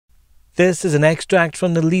This is an extract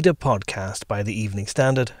from the Leader podcast by the Evening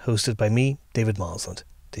Standard, hosted by me, David Marsland.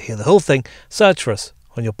 To hear the whole thing, search for us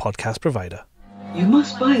on your podcast provider. You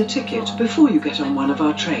must buy a ticket before you get on one of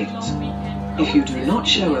our trains. If you do not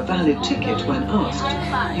show a valid ticket when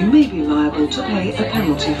asked, you may be liable to pay a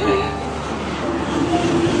penalty fare.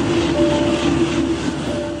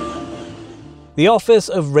 The Office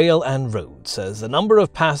of Rail and Road says the number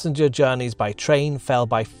of passenger journeys by train fell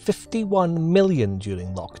by 51 million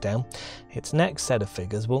during lockdown. Its next set of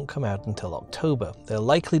figures won't come out until October. They're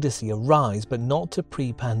likely to see a rise, but not to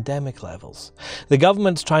pre-pandemic levels. The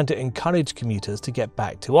government's trying to encourage commuters to get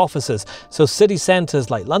back to offices, so city centres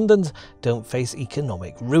like London's don't face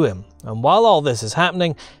economic ruin. And while all this is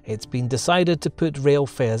happening, it's been decided to put rail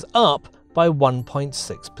fares up by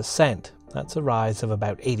 1.6%. That's a rise of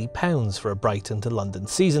about £80 for a Brighton to London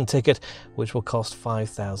season ticket, which will cost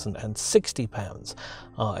 £5,060.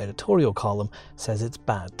 Our editorial column says it's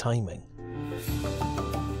bad timing.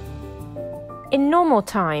 In normal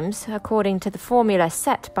times, according to the formula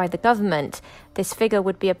set by the government, this figure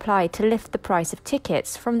would be applied to lift the price of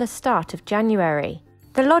tickets from the start of January.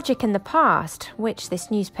 The logic in the past, which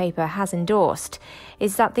this newspaper has endorsed,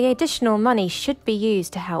 is that the additional money should be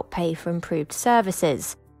used to help pay for improved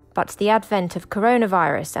services. But the advent of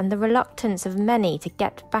coronavirus and the reluctance of many to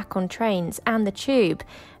get back on trains and the tube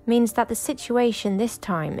means that the situation this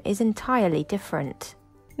time is entirely different.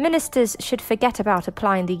 Ministers should forget about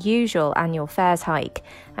applying the usual annual fares hike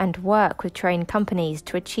and work with train companies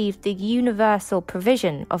to achieve the universal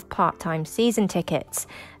provision of part-time season tickets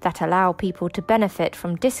that allow people to benefit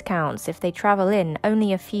from discounts if they travel in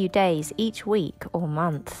only a few days each week or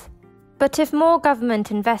month. But if more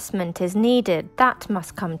government investment is needed, that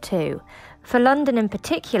must come too. For London in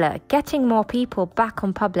particular, getting more people back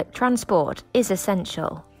on public transport is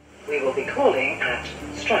essential. We will be calling at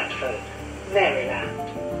Stratford,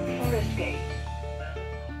 Maryland, Forest Gate.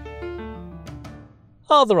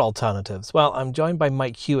 Other alternatives? Well, I'm joined by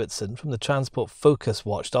Mike Hewitson from the Transport Focus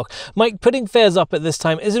watchdog. Mike, putting fares up at this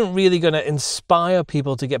time isn't really going to inspire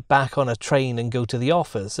people to get back on a train and go to the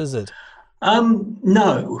office, is it?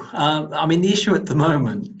 No. The issue at the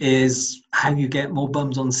moment is how you get more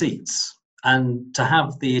bums on seats. And to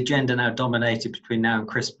have the agenda now dominated between now and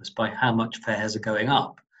Christmas by how much fares are going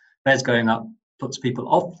up. Fares going up puts people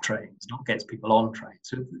off trains, not gets people on trains.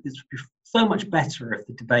 So it's so much better if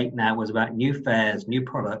the debate now was about new fares, new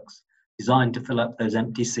products, designed to fill up those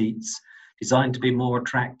empty seats, designed to be more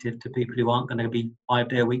attractive to people who aren't going to be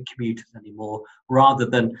 5-day-a-week commuters anymore, rather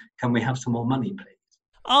than, can we have some more money, please?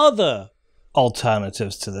 Other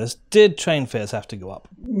alternatives to this, did train fares have to go up?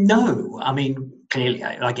 No, clearly,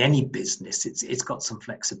 like any business, it's got some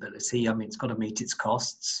flexibility. It's got to meet its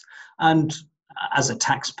costs. And as a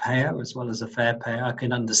taxpayer, as well as a fare payer, I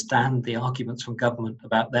can understand the arguments from government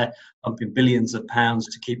about their pumping billions of pounds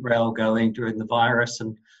to keep rail going during the virus.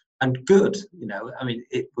 And good,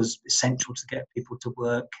 it was essential to get people to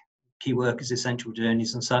work, key workers, essential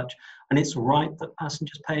journeys and such. And it's right that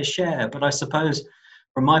passengers pay a share. But I suppose,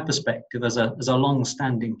 from my perspective, as a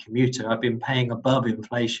long-standing commuter, I've been paying above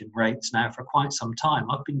inflation rates now for quite some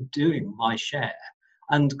time. I've been doing my share.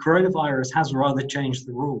 And coronavirus has rather changed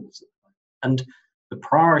the rules. And the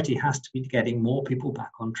priority has to be getting more people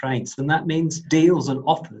back on trains. And that means deals and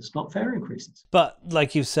offers, not fare increases. But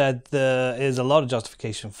like you said, there is a lot of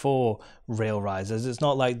justification for rail rises. It's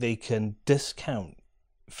not like they can discount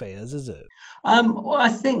fares, is it? Well, I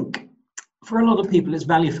think for a lot of people, it's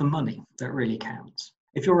value for money that really counts.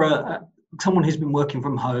 If you're someone who's been working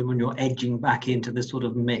from home and you're edging back into this sort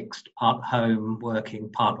of mixed part home working,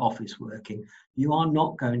 part office working, you are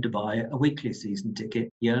not going to buy a weekly season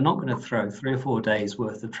ticket. You're not going to throw 3 or 4 days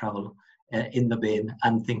worth of travel in the bin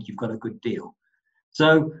and think you've got a good deal.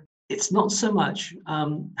 So it's not so much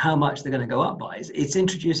how much they're going to go up by. It's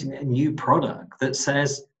introducing a new product that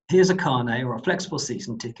says, here's a carne or a flexible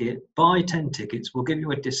season ticket, buy 10 tickets, we'll give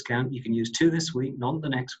you a discount. You can use 2 this week, none the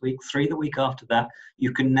next week, 3 the week after that.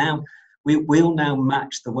 We will now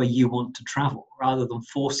match the way you want to travel rather than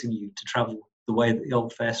forcing you to travel the way that the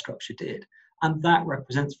old fare structure did. And that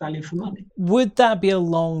represents value for money. Would that be a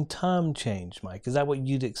long-term change, Mike? Is that what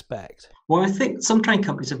you'd expect? Well, I think some train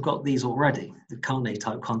companies have got these already. The carne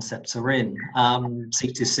type concepts are in.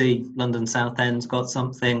 C2C, London Southend's got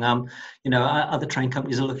something. Other train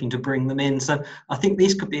companies are looking to bring them in. So I think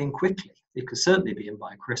these could be in quickly. It could certainly be in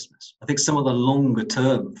by Christmas. I think some of the longer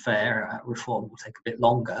term fare reform will take a bit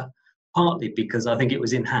longer. Partly because I think it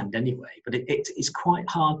was in hand anyway, but it's quite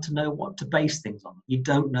hard to know what to base things on. You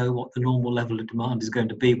don't know what the normal level of demand is going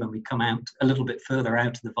to be when we come out a little bit further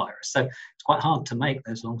out of the virus. So it's quite hard to make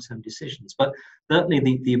those long-term decisions. But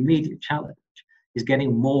certainly the immediate challenge is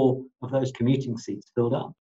getting more of those commuting seats filled up.